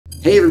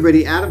Hey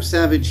everybody, Adam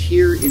Savage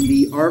here in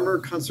the Armor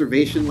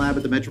Conservation Lab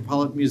at the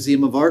Metropolitan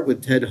Museum of Art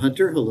with Ted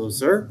Hunter. Hello,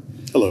 sir.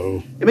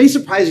 Hello. It may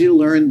surprise you to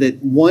learn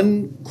that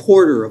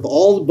 1/4 of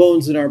all the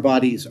bones in our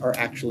bodies are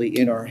actually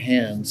in our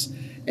hands.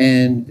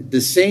 And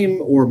the same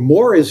or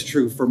more is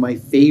true for my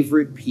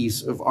favorite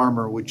piece of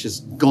armor, which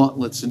is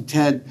gauntlets. And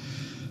Ted,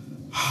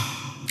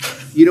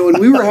 you know,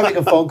 when we were having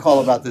a phone call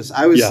about this,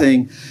 I was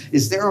saying,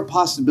 is there a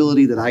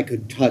possibility that I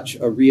could touch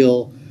a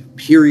real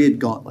period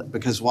gauntlet?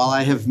 Because while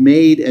I have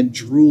made and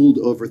drooled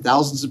over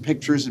thousands of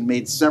pictures and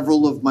made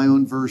several of my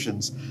own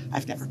versions,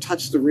 I've never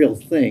touched the real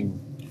thing.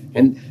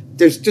 And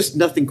there's just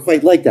nothing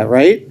quite like that,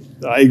 right?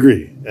 I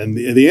agree. And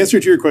the answer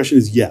to your question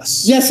is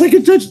yes. Yes, I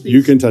can touch these.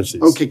 You can touch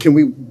these. Okay, can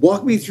we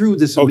walk me through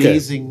this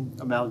amazing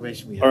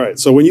amalgamation we have? All right,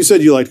 so when you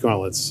said you liked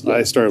gauntlets,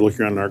 I started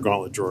looking around in our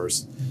gauntlet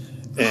drawers.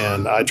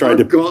 And I tried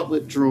to...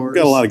 gauntlet drawers.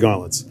 Got a lot of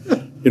gauntlets.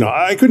 You know,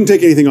 I couldn't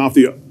take anything off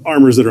the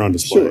armors that are on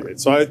display. Sure. Right?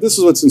 So this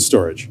is what's in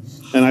storage.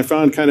 And I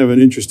found kind of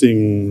an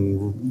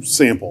interesting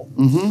sample.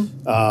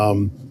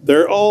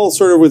 They're all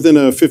sort of within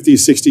a 50,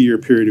 60-year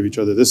period of each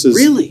other. This is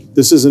Really?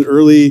 This is an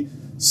early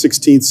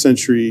 16th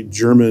century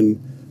German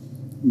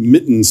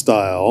mitten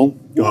style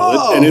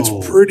gauntlet. Whoa. And it's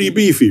pretty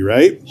beefy,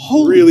 right?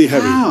 Holy really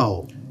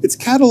cow. heavy. It's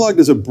cataloged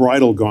as a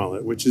bridal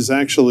gauntlet, which is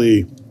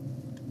actually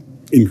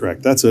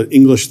incorrect. That's an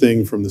English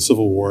thing from the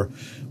Civil War.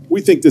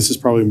 We think this is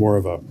probably more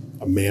of a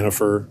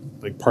manifer,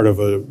 like part of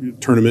a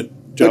tournament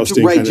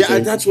jousting kind of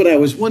thing. That's what I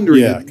was wondering.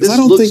 Yeah, because I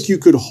don't think you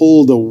could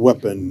hold a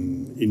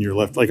weapon in your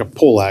left, like a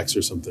poleaxe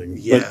or something.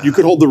 Yeah. But you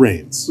could hold the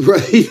reins.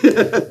 Right.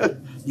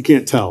 You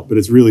can't tell, but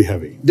it's really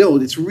heavy. No,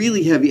 it's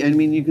really heavy. I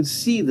mean, you can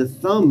see the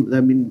thumb.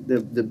 I mean, the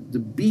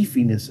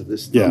beefiness of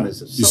this thumb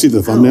is You see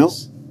the thumbnail?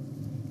 else.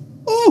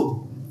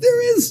 Oh,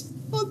 there is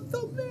a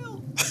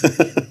thumbnail.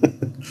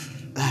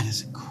 That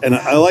is incredible. And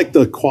I like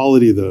the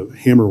quality of the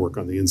hammer work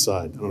on the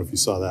inside. I don't know if you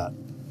saw that.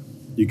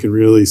 You can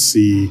really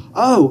see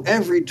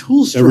every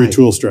tool strike. every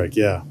tool strike,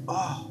 yeah.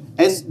 Oh.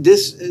 And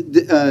this,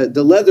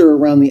 the leather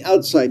around the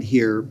outside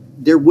here,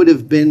 there would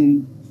have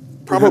been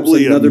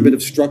Probably another bit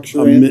of structure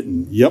a in.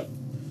 mitten, yep.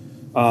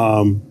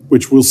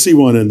 Which we'll see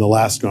one in the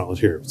last gauntlet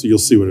here, so you'll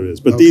see what it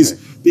is. But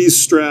these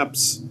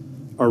straps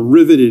are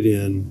riveted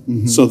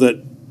in so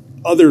that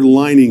other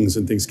linings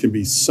and things can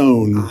be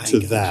sewn to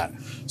that,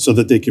 so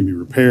that they can be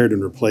repaired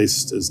and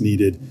replaced as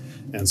needed.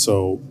 And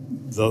so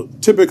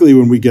typically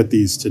when we get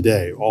these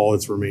today, all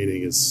it's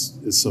remaining is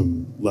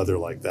some leather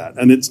like that.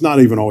 And it's not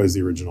even always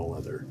the original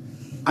leather.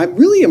 I'm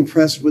really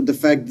impressed with the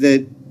fact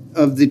that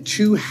of the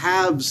two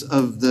halves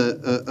of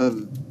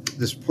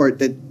this part,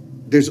 that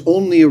there's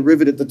only a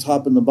rivet at the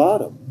top and the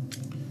bottom.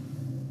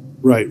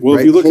 Right. Well,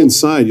 if you look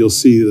inside, you'll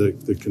see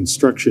the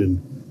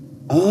construction.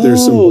 Oh,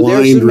 there's some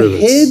blind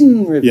rivets.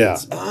 Hidden rivets.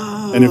 Yeah.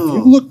 Oh. And if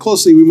you look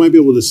closely, we might be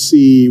able to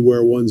see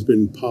where one's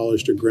been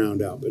polished or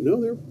ground out. But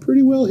no, they're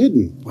pretty well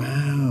hidden.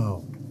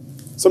 Wow.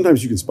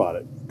 Sometimes you can spot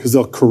it because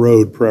they'll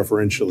corrode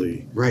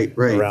preferentially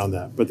around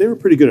that. But they were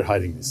pretty good at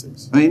hiding these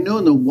things. I know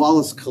in the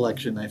Wallace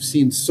collection, I've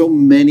seen so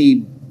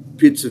many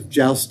bits of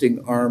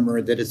jousting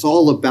armor that it's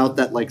all about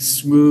that like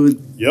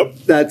smooth. Yep.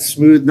 That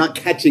smooth, not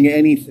catching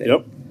anything.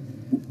 Yep.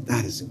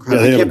 That is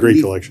incredible. Yeah, they have a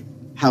great collection.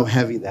 How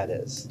heavy that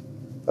is.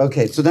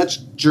 Okay, so that's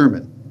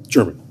German.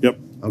 German. Yep.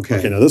 Okay.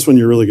 Okay. Now this one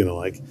you're really going to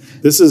like.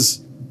 This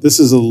is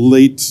a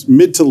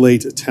mid to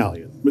late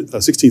Italian,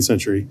 16th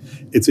century.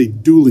 It's a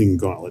dueling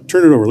gauntlet.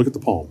 Turn it over. Look at the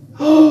palm.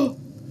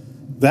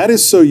 That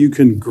is so you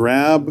can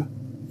grab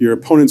your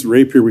opponent's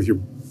rapier with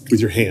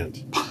your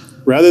hand,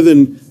 rather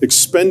than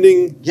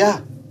expending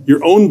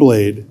your own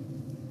blade,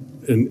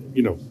 and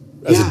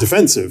as a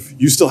defensive,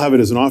 you still have it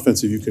as an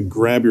offensive. You can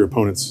grab your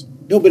opponent's.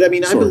 No, but I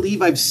mean, sword. I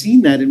believe I've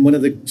seen that in one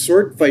of the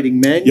sword fighting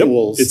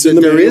manuals. Yep, it's in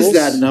the manuals. manuals.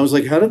 There is that, and I was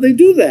like, how did they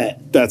do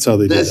that? That's how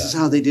they did that. This is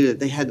how they did it.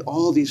 They had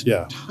all these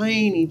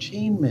tiny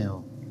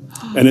chainmail.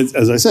 And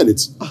as I said,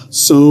 it's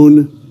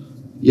sewn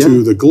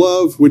to the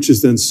glove, which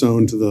is then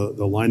sewn to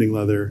the lining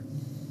leather.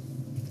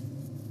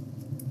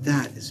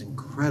 That is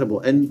incredible.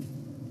 And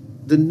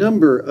the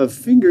number of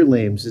finger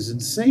lames is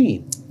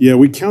insane. Yeah,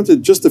 we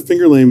counted just the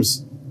finger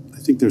lames.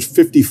 I think there's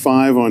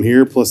 55 on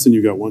here, plus then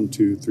you got 1,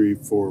 2, 3,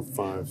 4,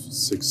 5,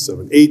 6,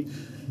 7, 8,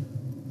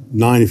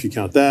 9 if you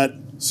count that.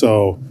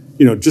 So,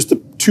 just the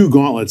 2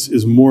 gauntlets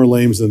is more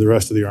lames than the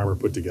rest of the armor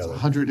put together.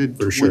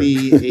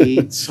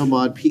 128 some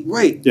odd pieces.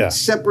 Right. Yeah.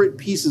 Separate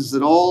pieces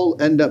that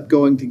all end up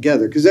going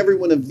together. Because every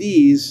one of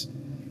these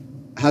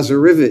has a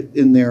rivet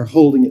in there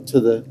holding it to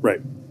the...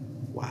 Right.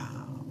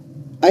 Wow.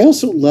 I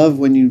also love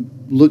when you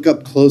look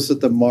up close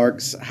at the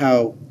marks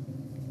how...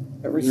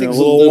 Everything's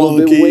a little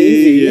wonky, bit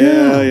wavy.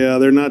 Yeah.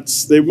 They're not.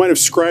 They might have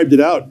scribed it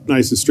out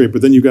nice and straight,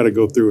 but then you got to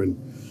go through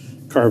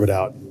and carve it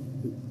out,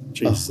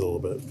 change it a little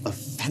bit. A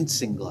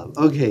fencing glove.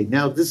 Okay,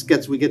 now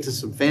we get to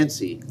some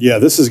fancy. Yeah,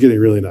 this is getting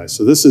really nice.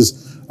 So this is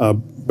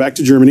back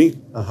to Germany.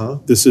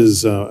 This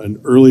is an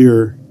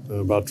earlier,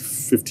 about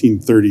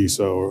 1530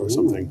 or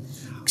something,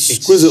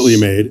 exquisitely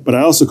made. But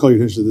I also call your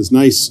attention to this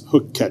nice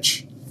hook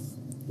catch,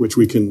 which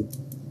we can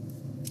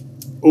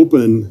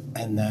open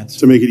and that's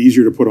to make it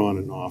easier to put on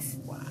and off.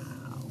 Wow.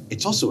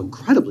 It's also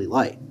incredibly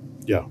light.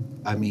 Yeah.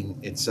 I mean,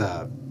 it's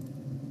oh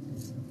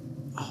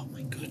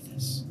my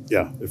goodness.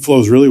 Yeah, it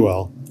flows really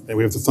well. And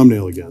we have the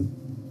thumbnail again.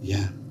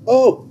 Yeah.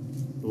 Oh,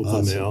 Little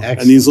thumbnail. excellent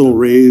And these little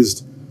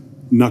raised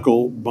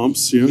knuckle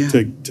bumps, you know,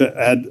 Yeah. to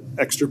add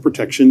extra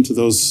protection to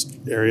those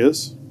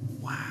areas.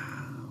 wow.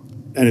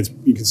 And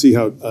you can see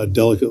how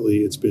delicately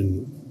it's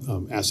been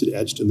acid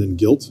etched and then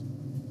gilt.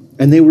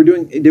 And they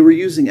were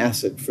using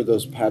acid for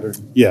those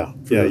patterns. Yeah,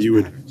 those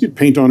you'd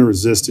paint on a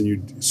resist and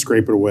you'd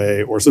scrape it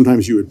away, or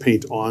sometimes you would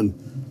paint on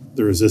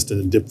the resist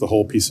and dip the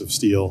whole piece of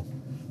steel.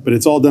 But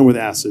it's all done with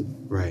acid.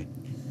 Right.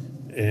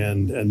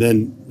 And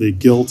then the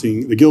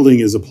gilding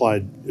is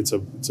applied. It's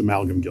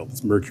amalgam gilt.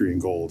 It's mercury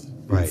and gold.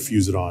 Right. You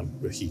fuse it on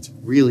with heat.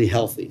 Really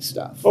healthy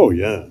stuff. Oh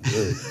yeah,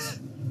 really.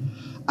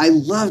 I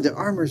love the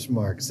armor's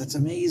marks. That's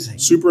amazing.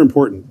 Super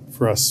important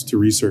for us to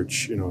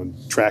research, you know,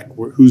 and track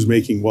who's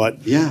making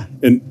what. Yeah.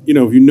 And you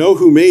know, if you know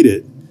who made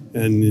it,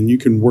 and then you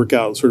can work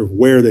out sort of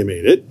where they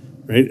made it,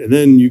 right? And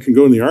then you can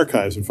go in the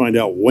archives and find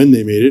out when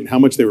they made it and how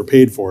much they were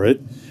paid for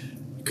it.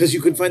 Because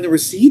you can find the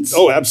receipts?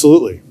 Oh,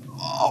 absolutely.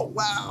 Oh,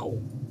 wow.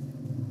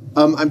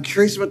 I'm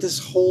curious about this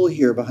hole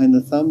here behind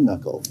the thumb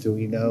knuckle. Do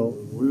we know?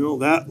 Well,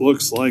 that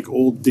looks like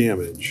old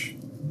damage.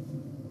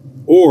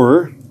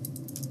 Or,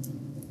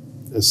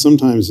 as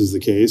sometimes is the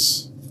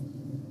case,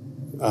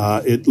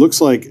 it looks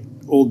like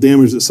old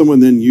damage that someone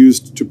then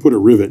used to put a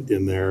rivet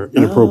in there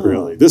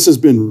inappropriately. Oh. This has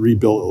been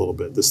rebuilt a little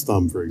bit, this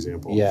thumb, for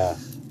example. Yeah.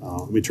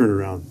 Let me turn it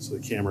around so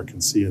the camera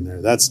can see in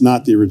there. That's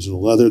not the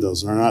original leather.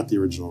 Those are not the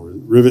original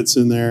rivets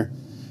in there.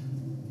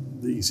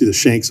 You see the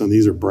shanks on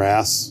these are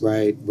brass.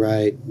 Right.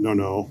 No.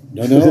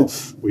 No.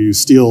 We use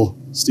steel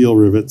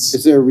rivets.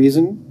 Is there a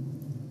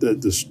reason?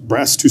 The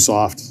brass is too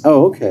soft.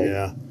 Oh, okay.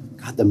 Yeah.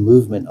 God, the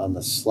movement on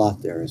the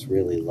slot there is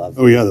really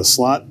lovely. Oh, yeah, the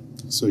slot.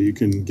 So you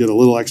can get a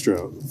little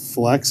extra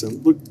flex.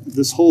 And look,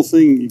 this whole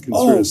thing, you can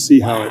sort of see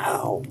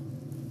how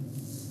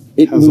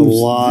it has moves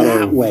a lot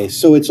that of way.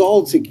 So it's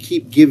all to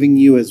keep giving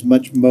you as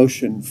much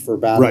motion for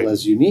battle Right.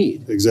 as you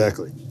need.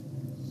 Exactly.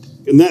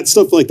 And that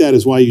stuff like that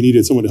is why you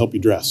needed someone to help you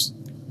dress.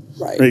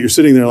 Right. Right, you're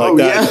sitting there like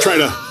that, yeah. trying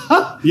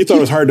to. You thought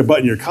it was hard to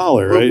button your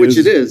collar, right? Which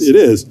it is. It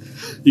is.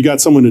 You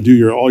got someone to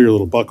do all your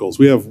little buckles.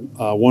 We have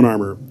one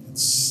armor.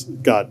 It's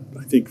got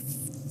I think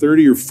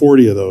 30 or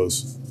 40 of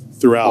those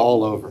throughout.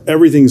 All over.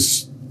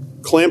 Everything's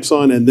clamps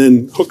on and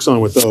then hooks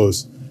on with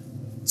those.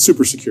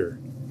 Super secure.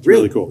 It's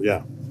really cool.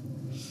 Yeah.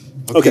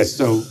 Okay.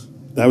 So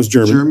That was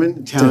German. German,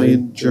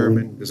 Italian,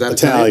 German. Is that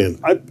Italian?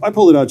 I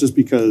pulled it out just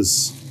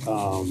because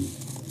I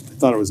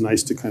thought it was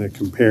nice to kind of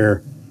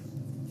compare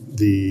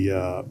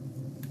the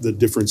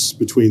difference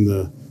between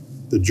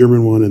the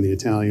German one and the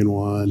Italian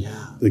one.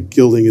 Yeah. The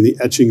gilding and the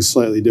etching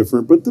slightly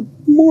different, but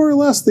more or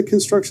less the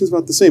construction's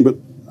about the same. But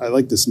I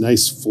like this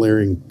nice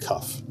flaring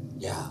cuff.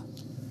 Yeah.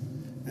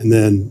 And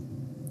then,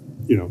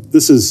 you know,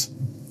 this is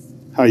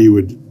how you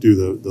would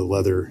do the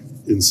leather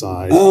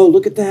inside. Oh,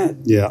 look at that.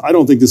 Yeah, I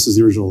don't think this is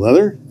the original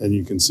leather, and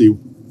you can see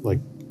like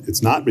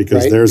it's not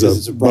because Right, there's because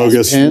it's a a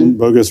brass pen.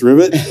 bogus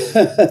rivet,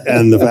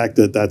 and the fact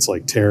that that's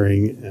like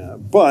tearing.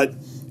 But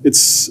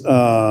it's you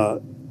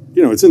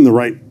know, it's in the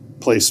right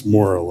place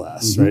more or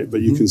less, right?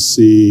 But you can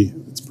see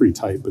it's pretty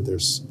tight, but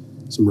there's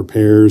some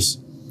repairs,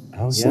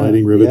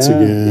 sliding rivets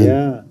again.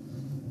 Yeah.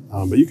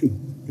 But you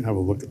can have a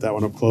look at that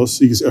one up close.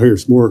 So you can see, oh,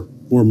 here's more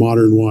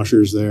modern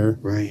washers there.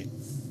 Right.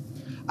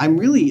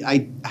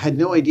 I had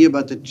no idea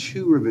about the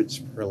 2 rivets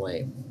per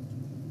lane.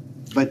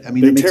 But I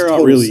mean, They that makes tear out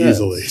total really sense.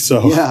 easily.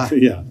 So Yeah.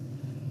 yeah.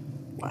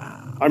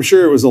 Wow. I'm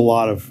sure it was a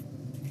lot of,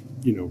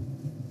 you know,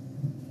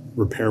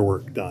 repair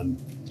work done,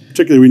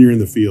 particularly when you're in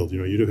the field. You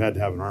know, you'd have had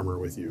to have an armor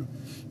with you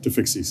to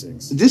fix these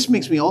things. This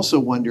makes me also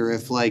wonder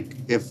if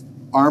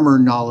armor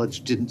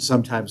knowledge didn't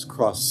sometimes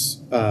cross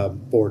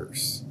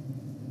borders,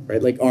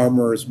 right? Like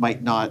armorers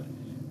might not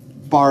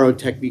borrow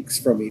techniques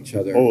from each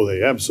other. Oh,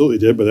 they absolutely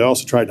did, but they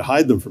also tried to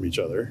hide them from each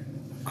other.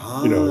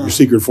 Ah. You know, your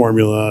secret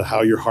formula,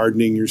 how you're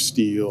hardening your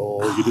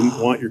steel. You didn't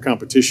want your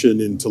competition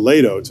in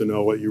Toledo to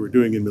know what you were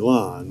doing in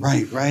Milan.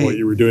 Right. What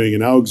you were doing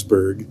in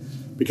Augsburg.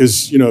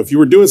 Because, you know, if you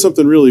were doing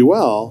something really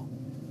well,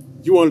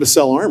 you wanted to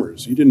sell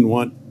armors. You didn't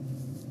want,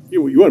 you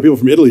wanted people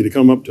from Italy to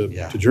come up to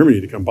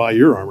Germany to come buy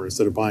your armor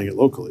instead of buying it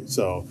locally.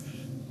 So,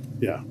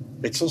 yeah.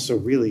 It's also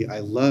really, I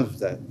love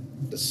the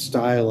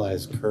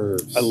stylized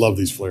curves. I love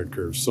these flared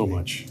curves so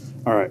much.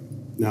 All right.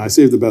 Now, I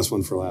saved the best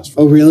one for last.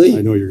 Oh, really?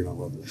 I know you're going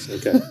to love this.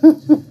 Okay.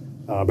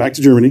 Back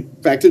to Germany.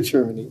 Back to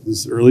Germany.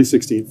 This is early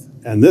 16th.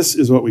 And this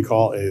is what we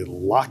call a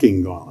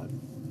locking gauntlet.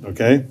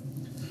 Okay?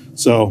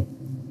 So,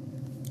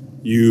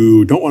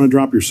 you don't want to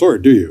drop your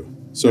sword, do you?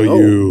 So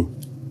you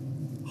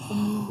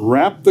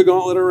wrap the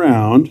gauntlet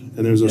around,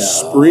 and there's a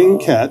spring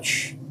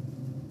catch.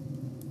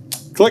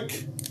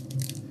 Click.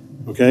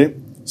 Okay?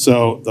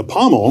 So the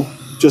pommel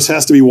just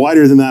has to be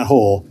wider than that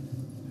hole,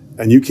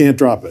 and you can't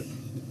drop it.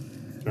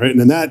 All right?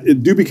 And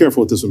then do be careful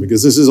with this one,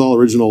 because this is all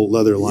original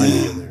leather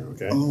lining in there.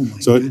 Okay? Oh, my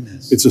so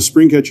goodness. It's a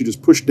spring catch. You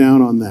just push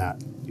down on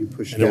that. You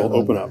push and it down will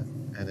open on up.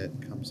 that, and it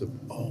comes up.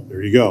 Oh,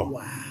 there you go.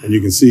 Wow. And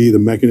you can see the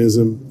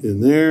mechanism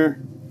in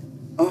there.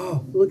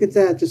 Oh, look at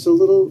that. Just a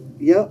little,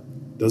 yep.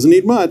 Doesn't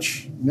need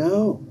much.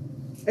 No.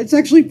 It's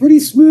actually pretty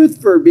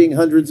smooth for being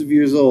hundreds of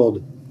years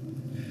old.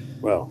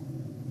 Well,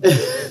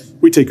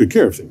 we take good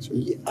care of things.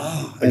 Yeah.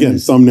 Oh, Again,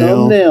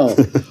 thumbnail.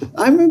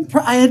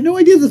 I had no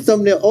idea the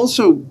thumbnail.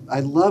 Also, I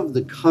love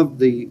the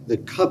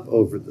cup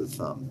over the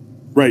thumb.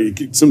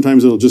 Right.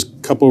 Sometimes it'll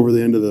just cup over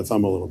the end of the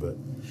thumb a little bit.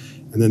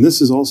 And then this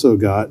has also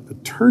got a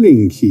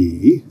turning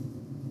key,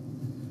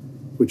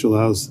 which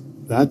allows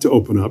that to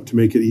open up to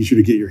make it easier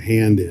to get your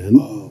hand in.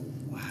 Oh,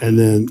 wow. And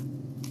then,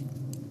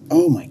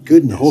 oh my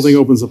goodness, the whole thing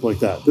opens up like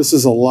that. This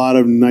is a lot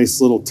of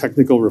nice little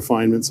technical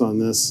refinements on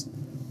this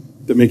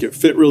that make it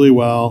fit really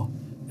well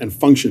and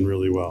function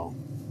really well.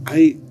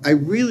 I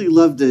really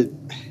loved it.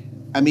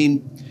 I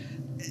mean,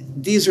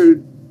 these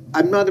are,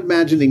 I'm not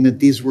imagining that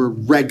these were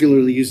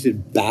regularly used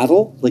in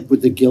battle, like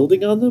with the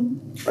gilding on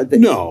them.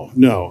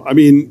 No. I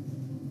mean,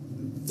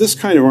 this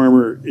kind of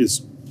armor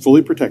is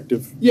fully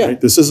protective. Yeah.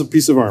 Right? This is a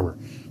piece of armor,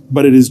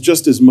 but it is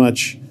just as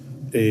much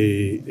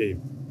a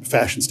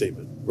fashion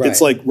statement. Right.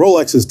 It's like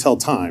Rolexes tell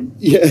time.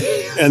 Yeah.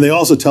 And they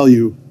also tell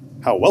you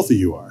how wealthy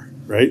you are,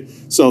 right?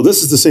 So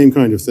this is the same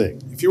kind of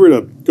thing. If you were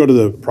to go to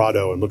the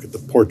Prado and look at the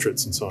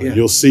portraits and so on,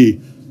 you'll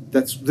see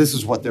this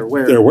is what they're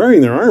wearing. They're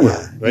wearing their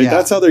armor, right? Yeah.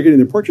 That's how they're getting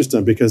their portraits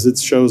done, because it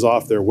shows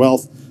off their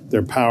wealth,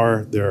 their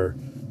power,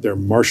 their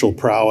martial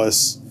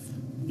prowess.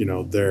 You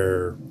know,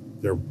 they're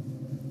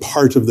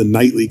part of the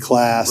knightly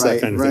class, that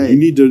kind of thing. You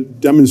need to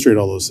demonstrate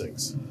all those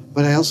things.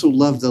 But I also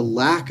love the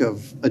lack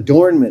of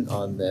adornment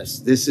on this.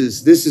 This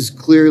is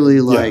clearly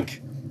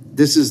like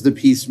this is the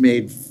piece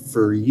made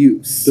for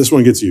use. This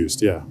one gets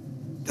used, yeah.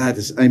 That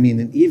is, I mean,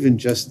 and even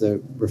just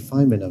the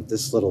refinement of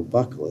this little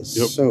buckle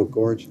is so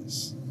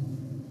gorgeous.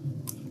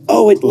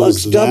 Oh, it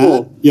looks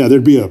double. Yeah,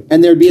 there'd be a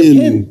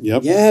pin.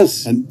 Yep.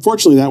 Yes. And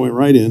fortunately, that went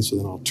right in. So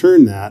then I'll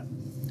turn that,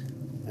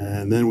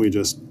 and then we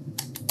just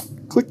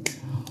click,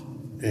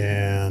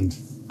 and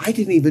I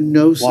didn't even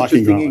know such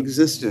a thing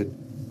existed.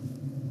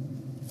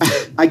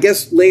 I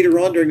guess later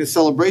on during the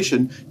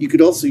celebration, you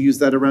could also use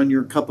that around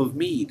your cup of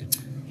mead.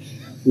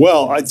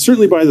 Well, I'd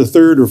certainly buy the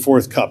third or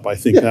fourth cup. I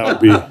think that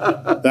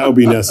would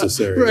be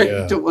necessary. Right,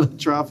 yeah. You don't want to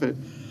drop it.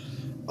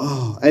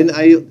 Oh, and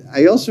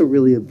I also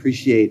really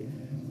appreciate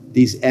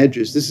these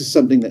edges. This is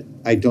something that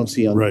I don't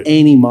see on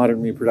any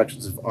modern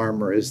reproductions of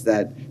armor, is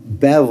that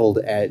beveled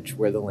edge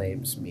where the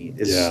lames meet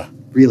is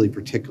really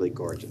particularly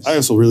gorgeous. I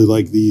also really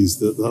like these,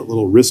 that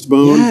little wrist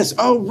bone. Yes.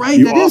 Oh, right.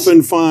 You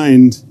often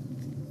find,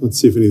 let's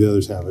see if any of the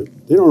others have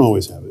it. They don't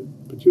always have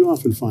it, but you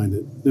often find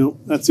it. No,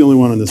 that's the only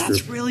one in this group.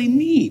 That's really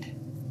neat.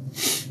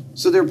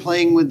 So they're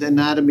playing with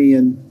anatomy,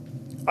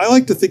 and I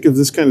like to think of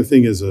this kind of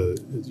thing as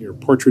your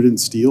portrait in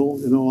steel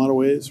in a lot of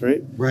ways,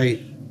 right?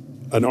 Right.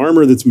 An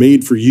armor that's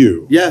made for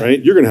you,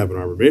 right? You're going to have an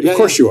armor made. Of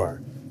course you are.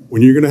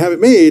 When you're going to have it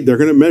made, they're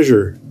going to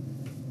measure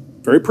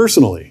very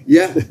personally,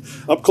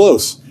 up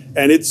close.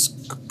 And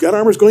that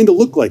armor's going to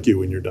look like you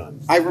when you're done.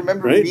 I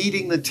remember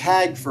reading the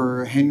tag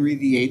for Henry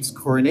VIII's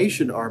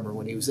coronation armor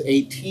when he was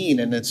 18,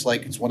 and it's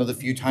one of the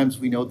few times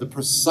we know the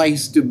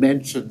precise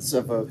dimensions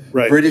of a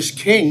British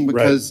king,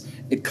 because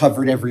it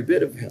covered every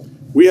bit of him.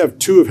 We have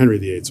two of Henry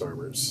VIII's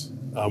armors.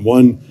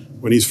 One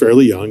when he's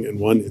fairly young, and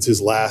one it's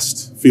his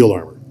last field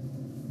armor.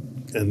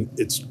 And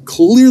it's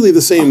clearly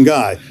the same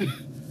guy,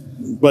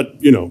 but,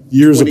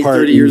 years 20, apart,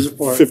 30 years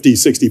apart. 50,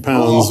 60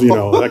 pounds,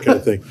 that kind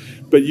of thing.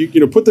 But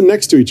you put them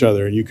next to each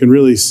other, and you can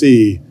really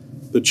see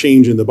the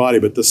change in the body.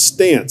 But the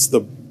stance, the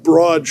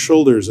broad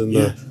shoulders, and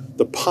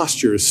the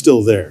posture is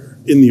still there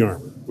in the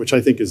armor, which I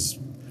think is,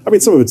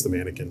 some of it's the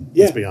mannequin,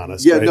 let's be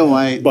honest. Yeah, right?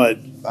 no, but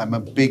I'm a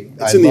big,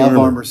 I love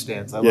armor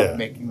stands. I love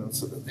making them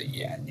so that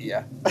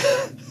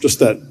Just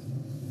that.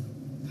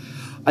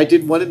 I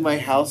did one in my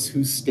house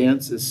whose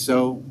stance is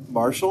so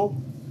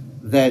martial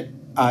that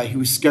he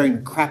was scaring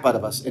the crap out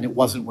of us, and it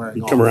wasn't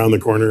wearing off. Come around the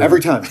corner.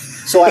 Every time.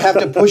 So I have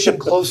to push him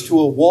close to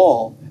a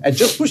wall, and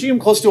just pushing him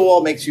close to a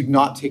wall makes you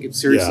not take it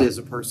seriously as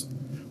a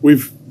person.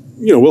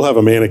 We'll have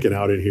a mannequin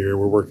out in here.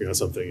 We're working on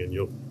something, and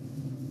you'll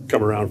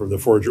come around from the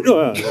forger.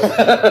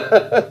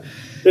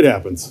 It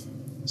happens.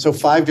 So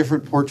 5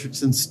 different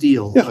portraits in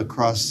steel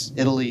across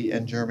Italy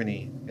and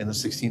Germany in the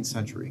 16th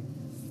century.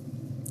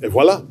 Et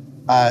voila.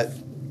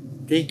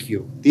 Thank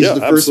you. These are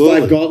the first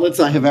 5 gauntlets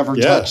I have ever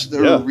touched.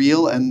 They're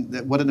real, and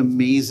what an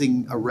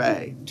amazing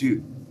array.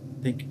 Dude,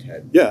 thank you,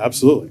 Ted. Yeah,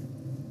 absolutely.